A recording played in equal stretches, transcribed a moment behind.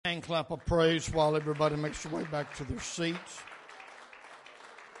hand clap of praise while everybody makes their way back to their seats.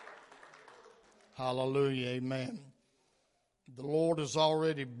 Hallelujah, amen. The Lord has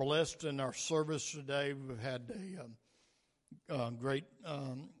already blessed in our service today. We've had a great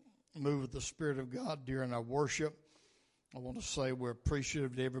move of the Spirit of God during our worship. I want to say we're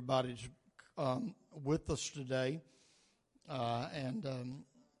appreciative that everybody's with us today, and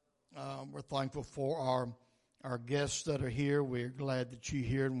we're thankful for our guests that are here. We're glad that you're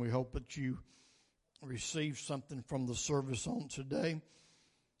here, and we hope that you receive something from the service on today.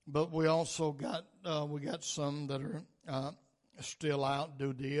 But we also got some that are still out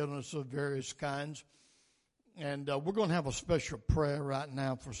due to illness of various kinds, and we're going to have a special prayer right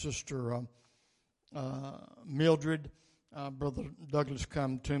now for Sister Mildred. Brother Douglas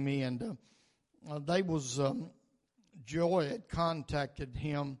come to me, and Joy had contacted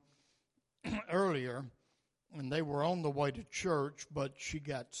him earlier, and they were on the way to church, but she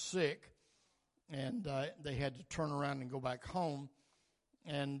got sick, and they had to turn around and go back home.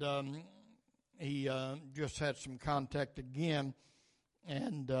 And he just had some contact again,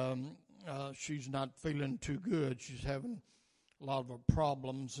 and she's not feeling too good. She's having a lot of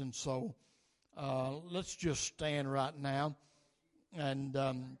problems, and so let's just stand right now and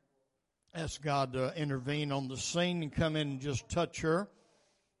ask God to intervene on the scene and come in and just touch her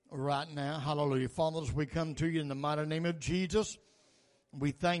right now. Hallelujah. Father, as we come to you in the mighty name of Jesus,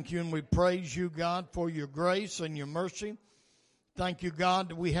 we thank you and we praise you, God, for your grace and your mercy. Thank you, God,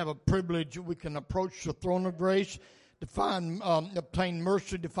 that we have a privilege that we can approach the throne of grace to obtain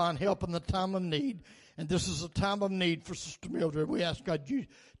mercy, to find help in the time of need. And this is a time of need for Sister Mildred. We ask, God, you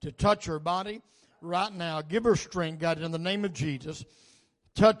to touch her body right now. Give her strength, God, in the name of Jesus.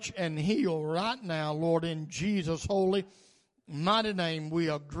 Touch and heal right now, Lord, in Jesus' holy, mighty name. We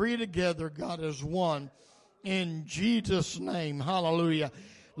agree together, God, as one. In Jesus' name. Hallelujah.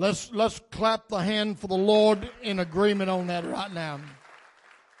 Let's clap the hand for the Lord in agreement on that right now.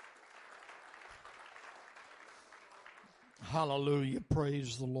 Hallelujah.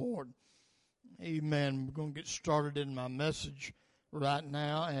 Praise the Lord. Amen. We're going to get started in my message right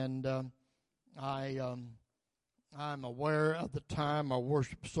now, and I'm aware of the time our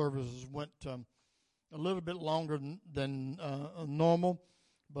worship services went a little bit longer than normal,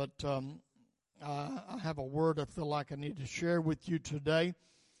 but I have a word I feel like I need to share with you today.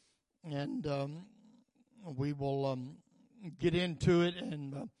 And we will get into it,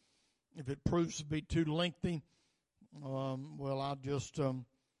 and if it proves to be too lengthy, well, I'll just,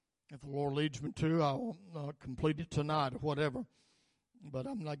 if the Lord leads me to, I'll complete it tonight or whatever. But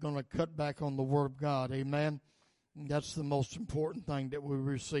I'm not going to cut back on the Word of God, amen? And that's the most important thing that we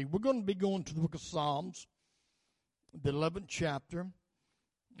receive. We're going to be going to the book of Psalms, the 11th chapter,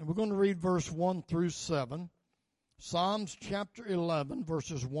 and we're going to read verse 1 through 7. Psalms chapter 11,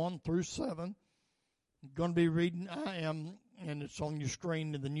 verses 1 through 7. I'm going to be reading, and it's on your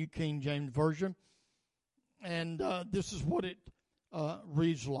screen in the New King James Version. And this is what it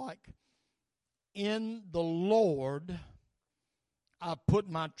reads like. In the Lord I put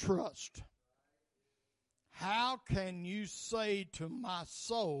my trust. How can you say to my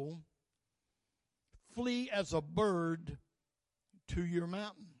soul, flee as a bird to your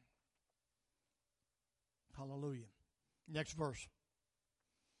mountain? Hallelujah. Next verse.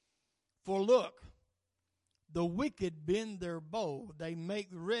 For look, the wicked bend their bow. They make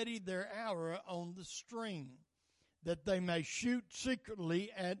ready their arrow on the string, that they may shoot secretly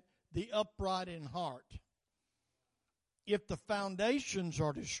at the upright in heart. If the foundations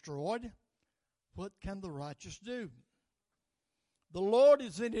are destroyed, what can the righteous do? The Lord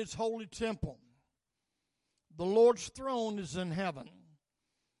is in his holy temple. The Lord's throne is in heaven.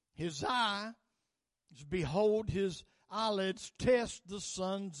 His eyes behold, his eyelids test the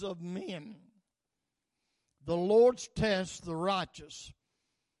sons of men. The Lord's test the righteous,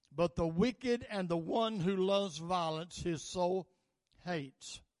 but the wicked and the one who loves violence his soul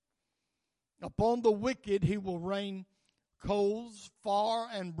hates. Upon the wicked he will rain coals, fire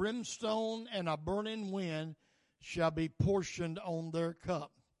and brimstone, and a burning wind shall be portioned on their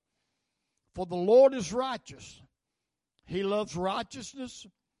cup. For the Lord is righteous. He loves righteousness.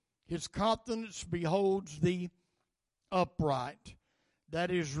 His countenance beholds the upright.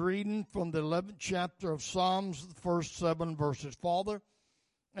 That is reading from the 11th chapter of Psalms, the first 7 verses. Father,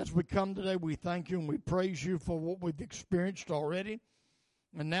 as we come today, we thank you and we praise you for what we've experienced already.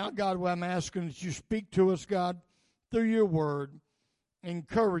 And now, God, I'm asking that you speak to us, God, through your word.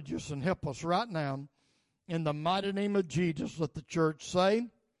 Encourage us and help us right now. In the mighty name of Jesus, let the church say,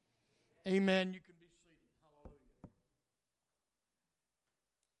 amen. You can be seated. Hallelujah.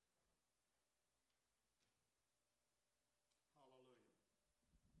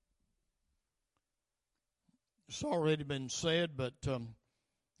 It's already been said, but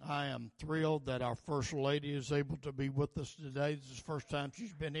I am thrilled that our First Lady is able to be with us today. This is the first time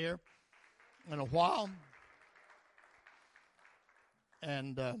she's been here in a while.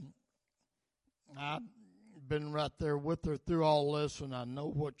 And I've been right there with her through all this, and I know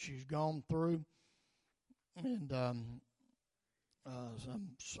what she's gone through. And I'm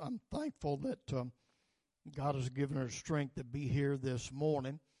thankful that God has given her strength to be here this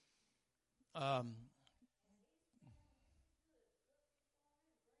morning.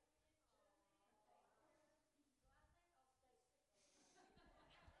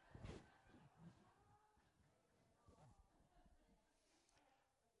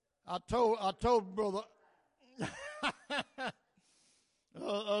 I told Brother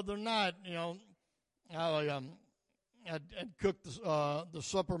other night, I'd cooked the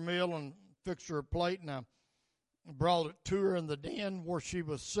supper meal and fixed her a plate, and I brought it to her in the den where she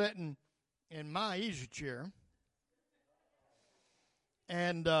was sitting in my easy chair.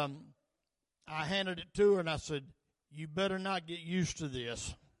 And I handed it to her, and I said, "You better not get used to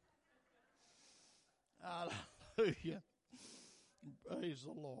this." Hallelujah. Praise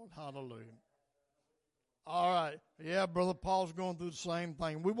the Lord. Hallelujah. All right. Yeah, Brother Paul's going through the same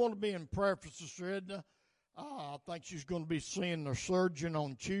thing. We want to be in prayer for Sister Edna. I think she's going to be seeing the surgeon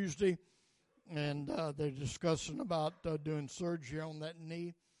on Tuesday, and they're discussing about doing surgery on that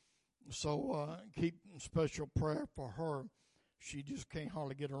knee. So keep special prayer for her. She just can't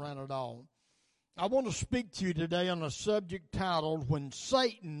hardly get around it all. I want to speak to you today on a subject titled, When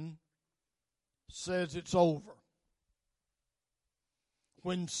Satan Says It's Over.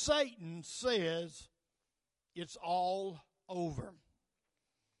 When Satan says it's all over.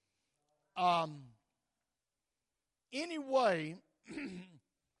 Any way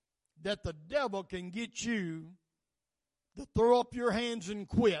that the devil can get you to throw up your hands and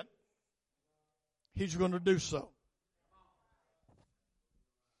quit, he's going to do so.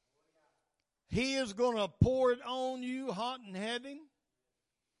 He is going to pour it on you hot and heavy.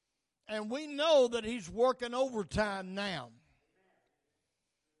 And we know that he's working overtime now.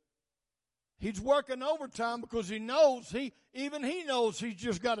 He's working overtime because he knows he knows he's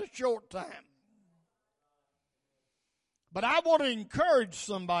just got a short time. But I want to encourage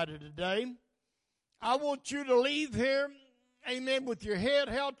somebody today. I want you to leave here, amen, with your head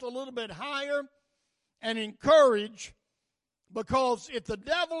held a little bit higher and encourage, because if the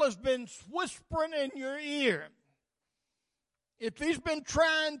devil has been whispering in your ear, if he's been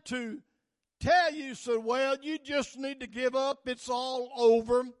trying to tell you, so, well, you just need to give up, it's all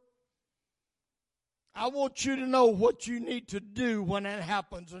over, I want you to know what you need to do when that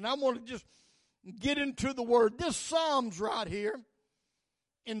happens. And I want to just get into the Word. This Psalms right here,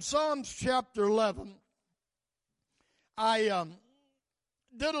 in Psalms chapter 11, I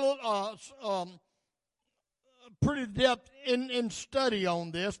did a little pretty depth in study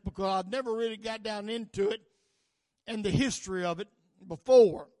on this, because I've never really got down into it and the history of it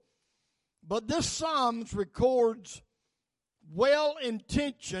before. But this Psalms records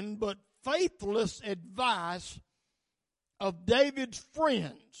well-intentioned but faithless advice of David's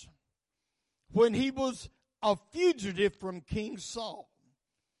friends when he was a fugitive from King Saul.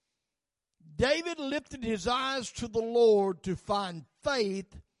 David lifted his eyes to the Lord to find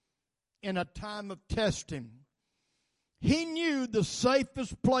faith in a time of testing. He knew the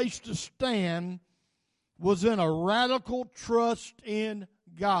safest place to stand was in a radical trust in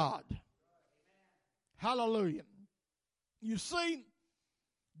God. Hallelujah. You see,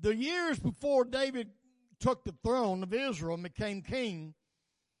 the years before David took the throne of Israel and became king,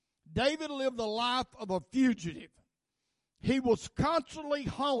 David lived the life of a fugitive. He was constantly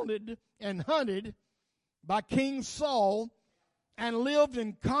haunted and hunted by King Saul and lived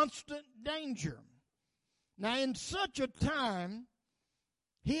in constant danger. Now, in such a time,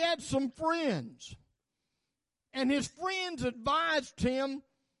 he had some friends, and his friends advised him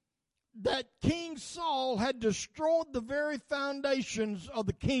that King Saul had destroyed the very foundations of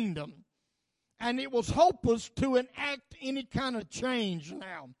the kingdom, and it was hopeless to enact any kind of change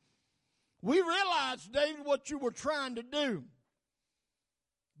now. We realize, David, what you were trying to do,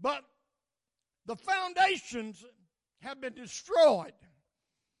 but the foundations have been destroyed.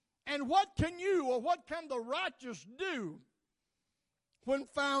 And what can you, or what can the righteous do when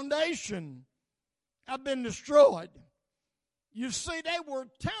foundations have been destroyed? You see, they were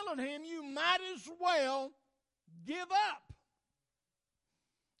telling him, you might as well give up.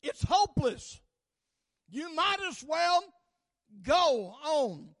 It's hopeless. You might as well go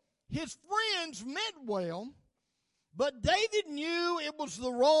on. His friends meant well, but David knew it was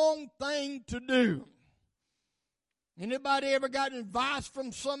the wrong thing to do. Anybody ever got advice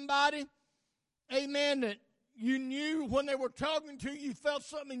from somebody, amen, that you knew when they were talking to you, you felt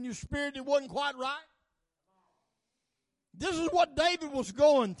something in your spirit that wasn't quite right? This is what David was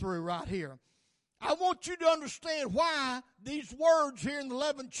going through right here. I want you to understand why these words here in the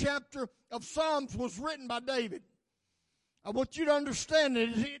 11th chapter of Psalms was written by David. I want you to understand that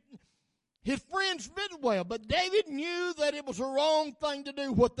his friends meant well, but David knew that it was a wrong thing to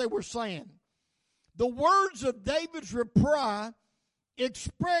do what they were saying. The words of David's reply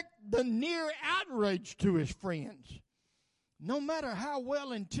express the near outrage to his friends. No matter how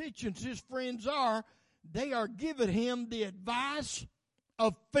well-intentioned his friends are, they are giving him the advice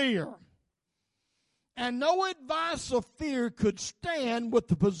of fear. And no advice of fear could stand with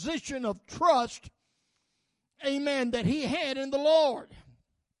the position of trust, amen, that he had in the Lord.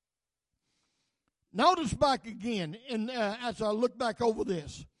 Notice back again, as I look back over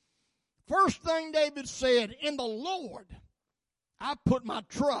this. First thing David said, in the Lord I put my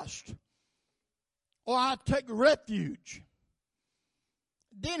trust, or I take refuge.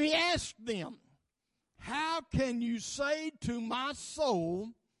 Then he asked them, how can you say to my soul,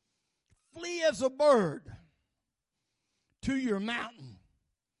 flee as a bird to your mountain?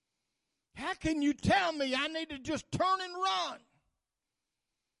 How can you tell me I need to just turn and run?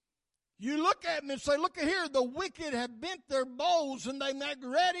 You look at me and say, look at here, the wicked have bent their bows and they make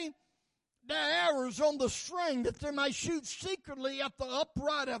ready their arrows on the string that they may shoot secretly at the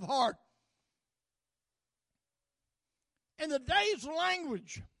upright of heart. In the day's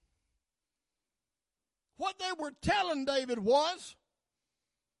language, what they were telling David was,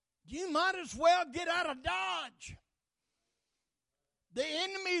 you might as well get out of Dodge. The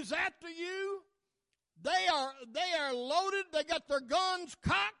enemy's after you. They are loaded. They got their guns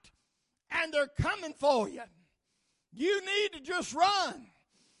cocked, and they're coming for you. You need to just run.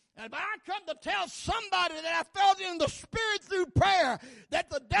 And I come to tell somebody that I felt in the Spirit through prayer that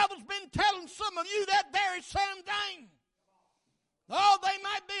the devil's been telling some of you that very same thing. Oh, they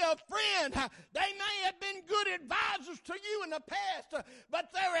might be a friend. They may have been good advisors to you in the past,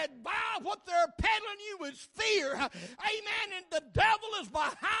 but their advice, what they're peddling you is fear. Amen. And the devil is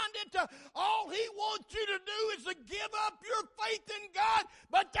behind it. All he wants you to do is to give up your faith in God,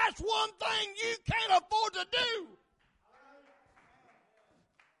 but that's one thing you can't afford to do.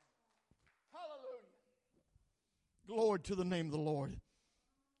 Hallelujah. Glory to the name of the Lord.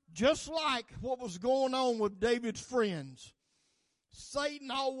 Just like what was going on with David's friends,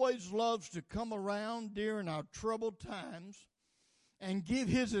 Satan always loves to come around during our troubled times and give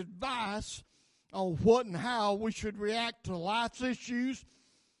his advice on what and how we should react to life's issues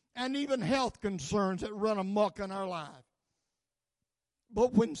and even health concerns that run amok in our life.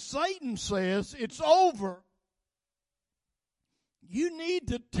 But when Satan says it's over, you need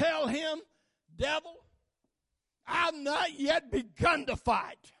to tell him, devil, I've not yet begun to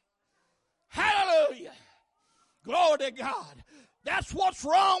fight. Hallelujah. Glory to God. That's what's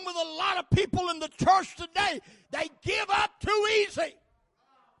wrong with a lot of people in the church today. They give up too easy.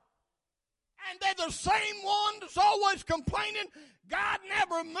 And they're the same one that's always complaining, God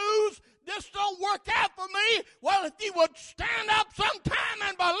never moves. This don't work out for me. Well, if you would stand up sometime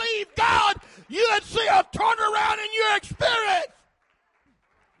and believe God, you would see a turnaround in your experience.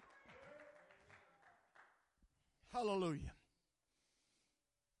 Hallelujah.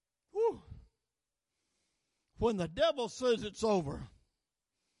 Whew. When the devil says it's over,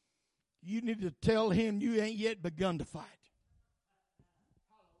 you need to tell him you ain't yet begun to fight.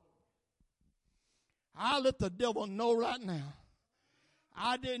 I let the devil know right now,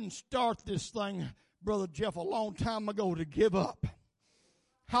 I didn't start this thing, Brother Jeff, a long time ago to give up.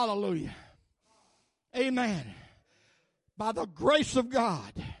 Hallelujah. Amen. By the grace of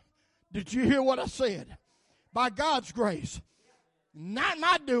God. Did you hear what I said? By God's grace. Not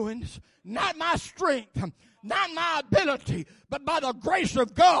my doings, not my strength, not my ability, but by the grace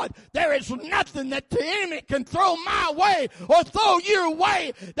of God, there is nothing that the enemy can throw my way or throw your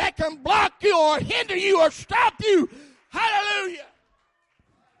way that can block you or hinder you or stop you. Hallelujah.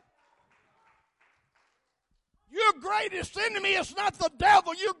 Your greatest enemy is not the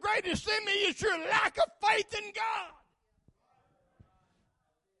devil. Your greatest enemy is your lack of faith in God.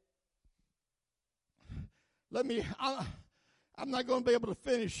 I'm not going to be able to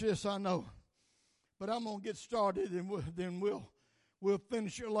finish this, I know. But I'm going to get started and then we'll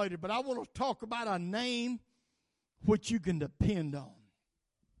finish it later. But I want to talk about a name which you can depend on.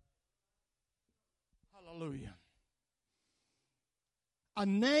 Hallelujah. A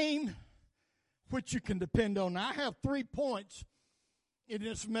name which you can depend on. Now, I have 3 points in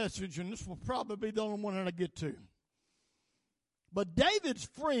this message, and this will probably be the only one that I get to. But David's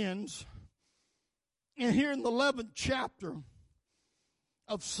friends, and here in the 11th chapter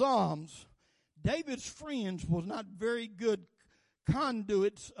of Psalms, David's friends was not very good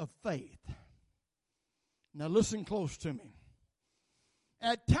conduits of faith. Now listen close to me.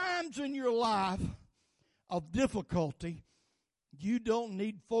 At times in your life of difficulty, you don't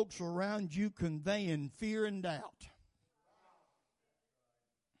need folks around you conveying fear and doubt.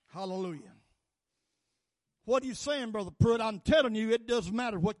 Hallelujah. What are you saying, Brother Pruitt? I'm telling you, it doesn't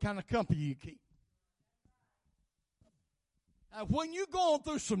matter what kind of company you keep. When you're going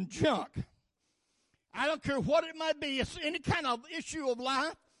through some junk, I don't care what it might be, it's any kind of issue of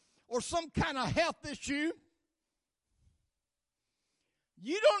life or some kind of health issue,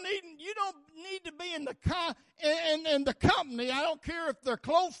 you don't need to be in the company. I don't care if they're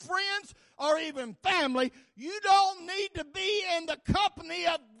close friends or even family. You don't need to be in the company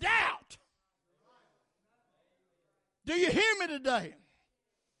of doubt. Do you hear me today?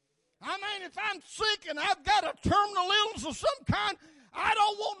 I mean, if I'm sick and I've got a terminal illness of some kind, I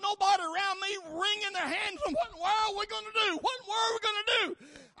don't want nobody around me wringing their hands on what in the world are we going to do? What in the world are we going to do?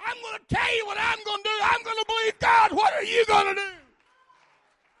 I'm going to tell you what I'm going to do. I'm going to believe God. What are you going to do?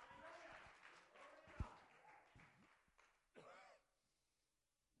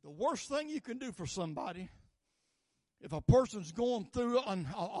 The worst thing you can do for somebody, if a person's going through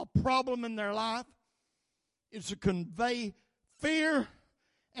a problem in their life, is to convey fear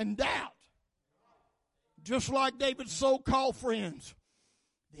and doubt. Just like David's so-called friends.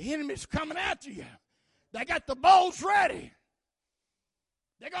 The enemy's coming after you. They got the bows ready.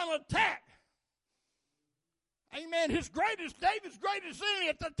 They're going to attack. Amen. David's greatest enemy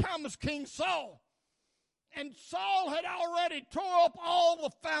at that time was King Saul. And Saul had already tore up all the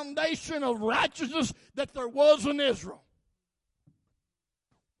foundation of righteousness that there was in Israel.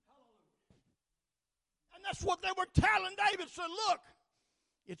 And that's what they were telling David. Said, look,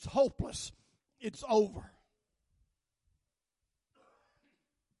 it's hopeless. It's over.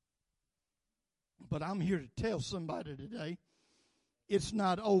 But I'm here to tell somebody today, it's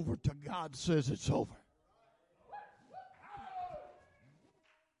not over till God says it's over.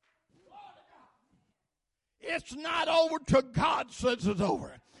 It's not over till God says it's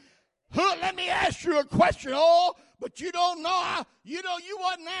over. Let me ask you a question. Oh, but you don't know. You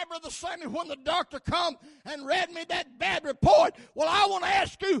wasn't there, Brother Sammy, when the doctor come and read me that bad report. Well, I want to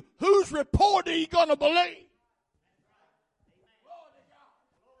ask you, whose report are you going to believe?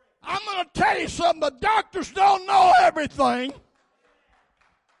 I'm going to tell you something. The doctors don't know everything.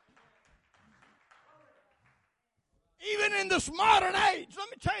 Even in this modern age, let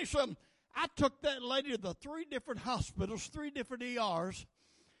me tell you something. I took that lady to the 3 different hospitals, 3 different ERs,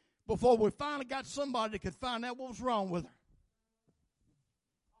 before we finally got somebody that could find out what was wrong with her.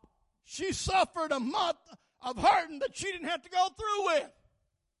 She suffered a month of hurting that she didn't have to go through with.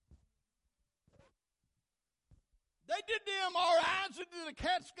 They did the MRIs, they did the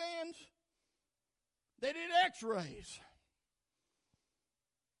CAT scans, they did x-rays.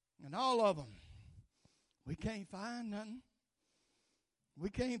 And all of them, we can't find nothing. We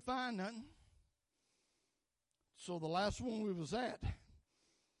can't find nothing. So the last one we was at,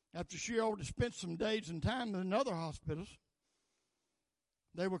 after she already spent some days and time in other hospitals,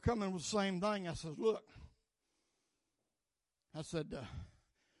 they were coming with the same thing. I said, look,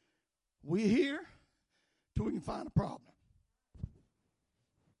 we here till we can find a problem.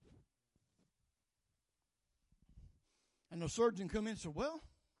 And the surgeon come in and said, well,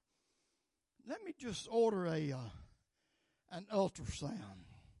 let me just order an ultrasound.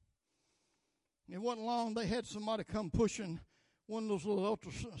 It wasn't long, they had somebody come pushing one of those little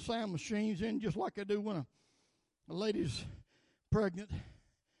ultrasound machines in, just like I do when a lady's pregnant.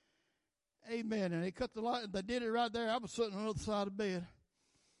 Amen. And they cut the light. They did it right there. I was sitting on the other side of the bed.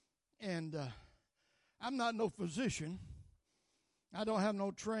 And I'm not no physician. I don't have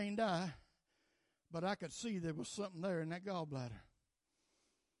no trained eye. But I could see there was something there in that gallbladder.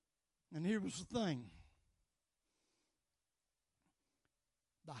 And here was the thing.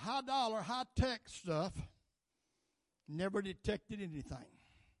 The high-dollar, high-tech stuff never detected anything.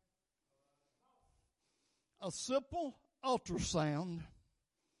 A simple ultrasound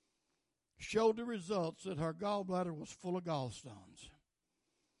showed the results that her gallbladder was full of gallstones.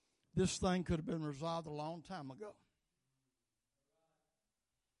 This thing could have been resolved a long time ago.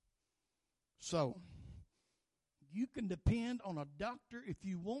 So, you can depend on a doctor if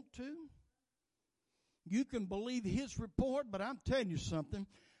you want to. You can believe his report, but I'm telling you something.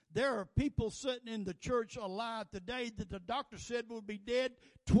 There are people sitting in the church alive today that the doctor said would be dead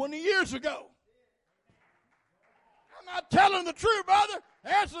 20 years ago. not telling the truth, brother.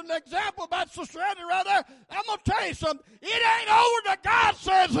 There's an example about Sister Annie right there. I'm going to tell you something. It ain't over till God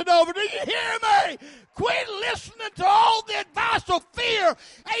says it over. Do you hear me? Quit listening to all the advice of fear.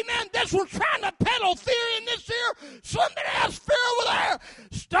 Amen. This one's trying to peddle fear in this here. Somebody has fear over there.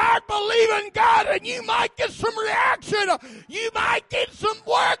 Start believing God and you might get some reaction. You might get some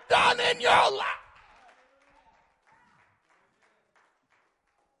work done in your life.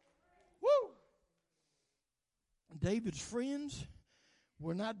 Woo. David's friends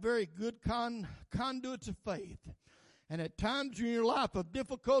were not very good conduits of faith. And at times in your life of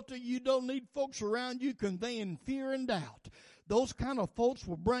difficulty, you don't need folks around you conveying fear and doubt. Those kind of folks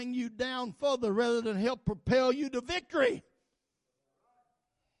will bring you down further rather than help propel you to victory.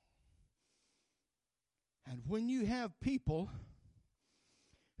 And when you have people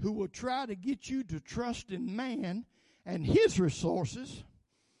who will try to get you to trust in man and his resources,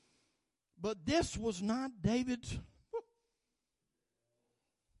 but this was not David's.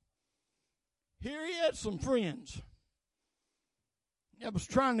 Here he had some friends that was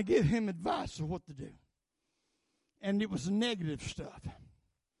trying to give him advice of what to do. And it was negative stuff.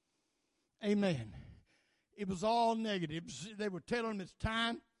 Amen. It was all negative. They were telling him it's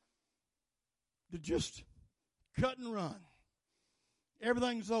time to just cut and run.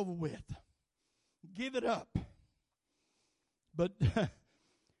 Everything's over with. Give it up. But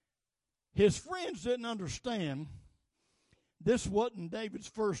his friends didn't understand this wasn't David's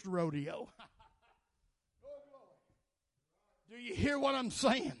first rodeo. Do you hear what I'm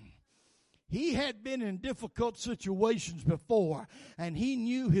saying? He had been in difficult situations before, and he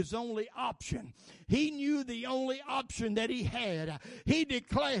knew his only option. He knew the only option that he had. He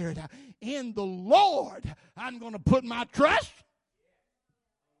declared, in the Lord, I'm going to put my trust.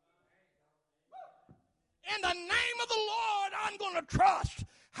 In the name of the Lord, I'm going to trust.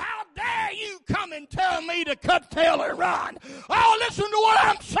 How dare you come and tell me to cut tail and run? Oh, listen to what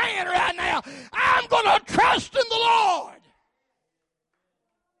I'm saying right now. I'm going to trust in the Lord.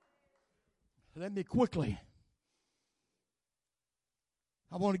 Let me quickly.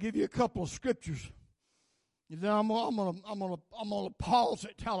 I want to give you a couple of scriptures. And then I'm gonna pause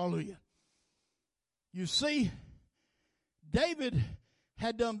it. Hallelujah. You see, David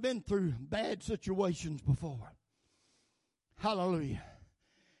had been through bad situations before. Hallelujah.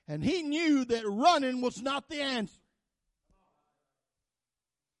 And he knew that running was not the answer.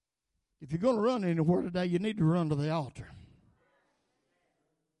 If you're going to run anywhere today, you need to run to the altar.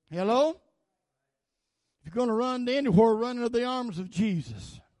 Hello? If you're going to run to anywhere, run into the arms of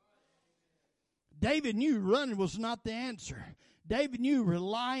Jesus. David knew running was not the answer. David knew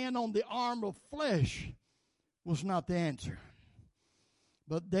relying on the arm of flesh was not the answer.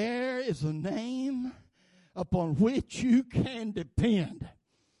 But there is a name upon which you can depend.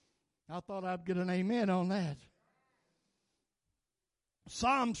 I thought I'd get an amen on that.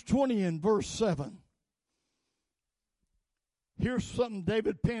 Psalms 20 and verse 7. Here's something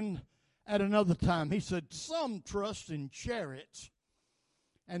David penned at another time. He said, some trust in chariots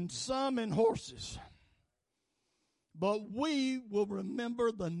and some in horses, but we will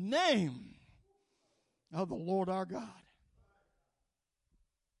remember the name of the Lord our God.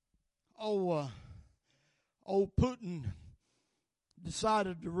 Putin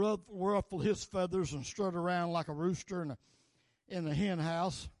decided to ruffle his feathers and strut around like a rooster in a hen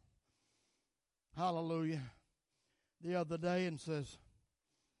house. Hallelujah. The other day and says,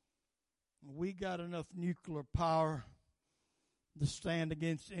 we got enough nuclear power to stand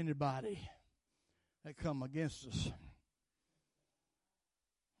against anybody that come against us.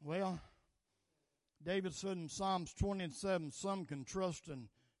 Well, David said in Psalms 20 and 7, some can trust in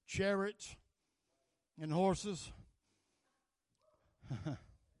chariots and horses.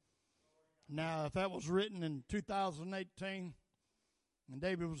 Now, if that was written in 2018, and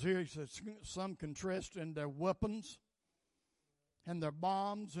David was here, he said some can trust in their weapons and their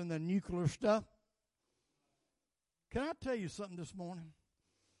bombs and their nuclear stuff. Can I tell you something this morning?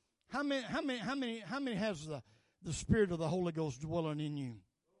 How many has the Spirit of the Holy Ghost dwelling in you?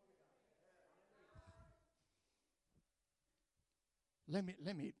 Let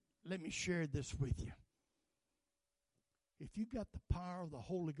me share this with you. If you got the power of the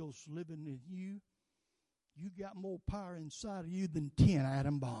Holy Ghost living in you, you got more power inside of you than 10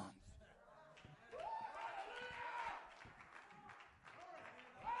 atom bombs.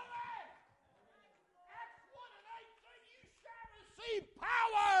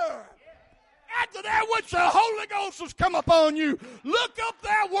 Power. After that, which the Holy Ghost has come upon you. Look up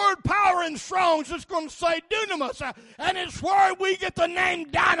that word power in Strong's. It's going to say dunamis. And it's where we get the name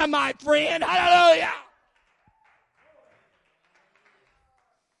dynamite, friend. Hallelujah.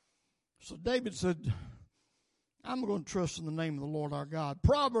 So David said, I'm going to trust in the name of the Lord our God.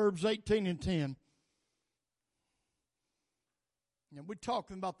 Proverbs 18:10. And we're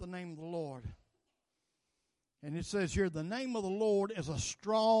talking about the name of the Lord. And it says here, the name of the Lord is a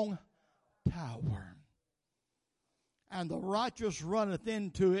strong tower, and the righteous runneth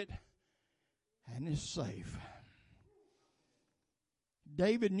into it and is safe.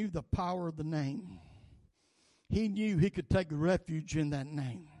 David knew the power of the name. He knew he could take refuge in that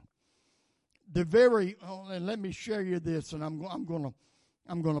name. And let me share you this, and I'm going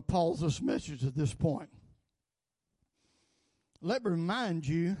to pause this message at this point. Let me remind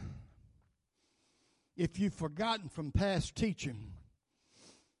you, if you've forgotten from past teaching,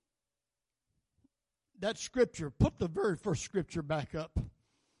 that scripture, put the very first scripture back up.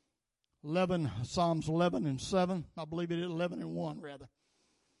 Psalms 11:7. I believe it is 11:1 rather.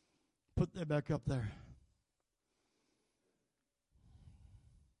 Put that back up there.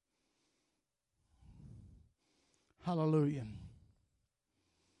 Hallelujah.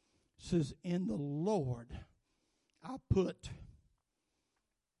 It says, in the Lord I put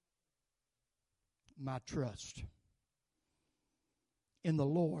my trust. In the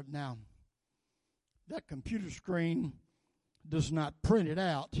Lord. Now, that computer screen does not print it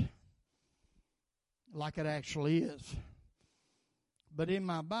out like it actually is. But in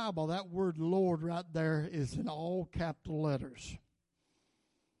my Bible, that word Lord right there is in all capital letters.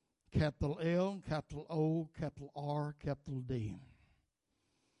 Capital L, capital O, capital R, capital D.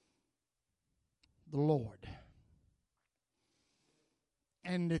 The Lord.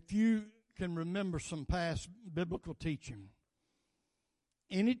 And if you can remember some past biblical teaching,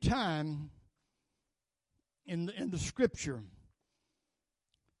 anytime in the scripture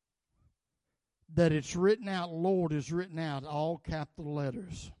that it's written out, Lord is written out, all capital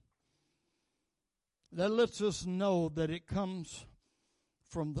letters. That lets us know that it comes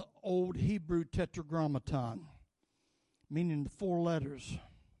from the old Hebrew tetragrammaton, meaning the 4 letters.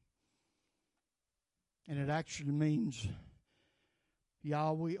 And it actually means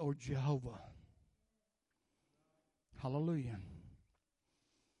Yahweh or Jehovah. Hallelujah.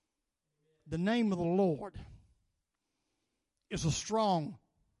 The name of the Lord is a strong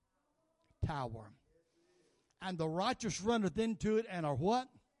tower, and the righteous runneth into it and are what?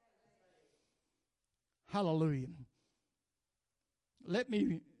 Hallelujah. Let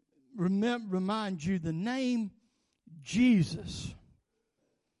me remind you, the name Jesus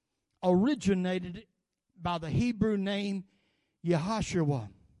originated by the Hebrew name Yahashua,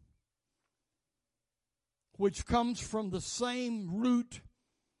 which comes from the same root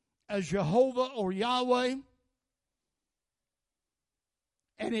as Jehovah or Yahweh,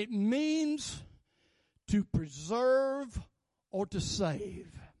 and it means to preserve or to save.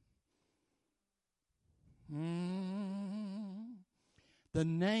 The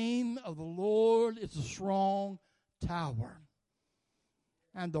name of the Lord is a strong tower,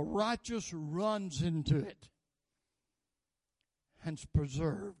 and the righteous runs into it and is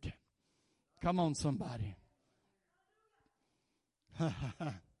preserved. Come on, somebody.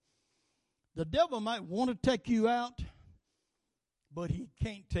 The devil might want to take you out, but he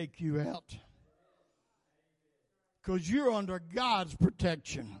can't take you out, because you're under God's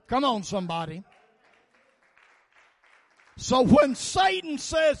protection. Come on, somebody. So when Satan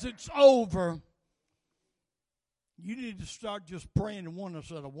says it's over, you need to start just praying and wondering,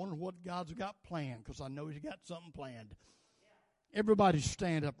 I wonder what God's got planned, because I know he's got something planned. Everybody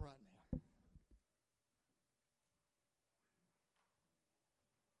stand up right now.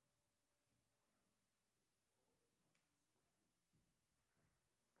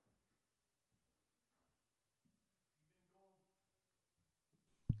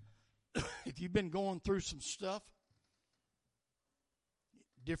 If you've been going through some stuff,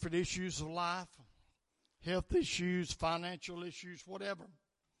 different issues of life, health issues, financial issues, whatever,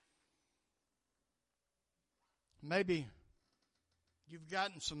 maybe you've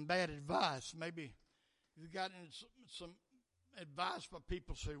gotten some bad advice. Maybe you've gotten some advice by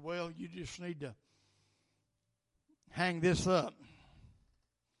people say, well, you just need to hang this up.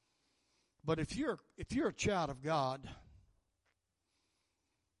 But if you're a child of God,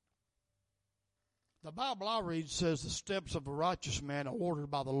 the Bible I read says the steps of a righteous man are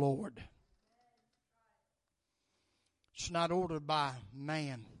ordered by the Lord. It's not ordered by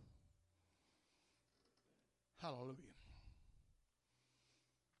man. Hallelujah.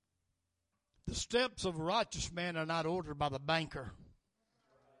 The steps of a righteous man are not ordered by the banker,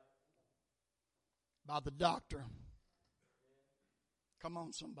 by the doctor. Come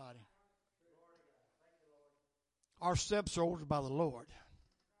on, somebody. Our steps are ordered by the Lord.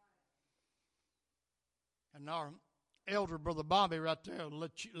 And our elder, Brother Bobby, right there will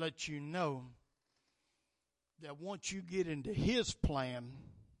let you know that once you get into His plan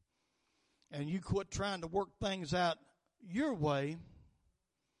and you quit trying to work things out your way.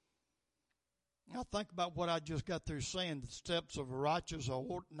 Now think about what I just got through saying. The steps of a righteous are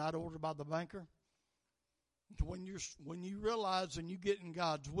not ordered by the banker. When you realize and you get in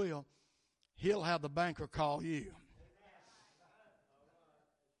God's will, He'll have the banker call you.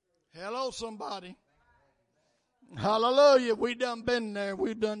 Hello, somebody. Hallelujah. We done been there.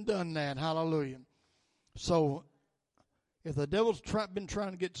 We done that. Hallelujah. So, if the devil's been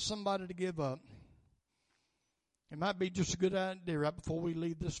trying to get somebody to give up, it might be just a good idea right before we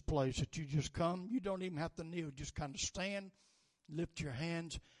leave this place that you just come. You don't even have to kneel. Just kind of stand, lift your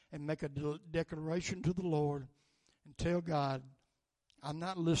hands, and make a declaration to the Lord and tell God, I'm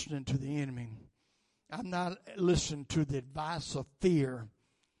not listening to the enemy. I'm not listening to the advice of fear.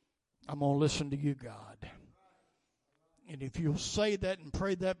 I'm going to listen to you, God. And if you'll say that and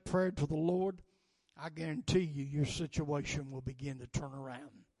pray that prayer to the Lord, I guarantee you your situation will begin to turn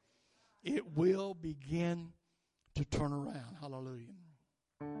around. It will begin to turn around. Hallelujah.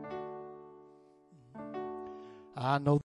 I know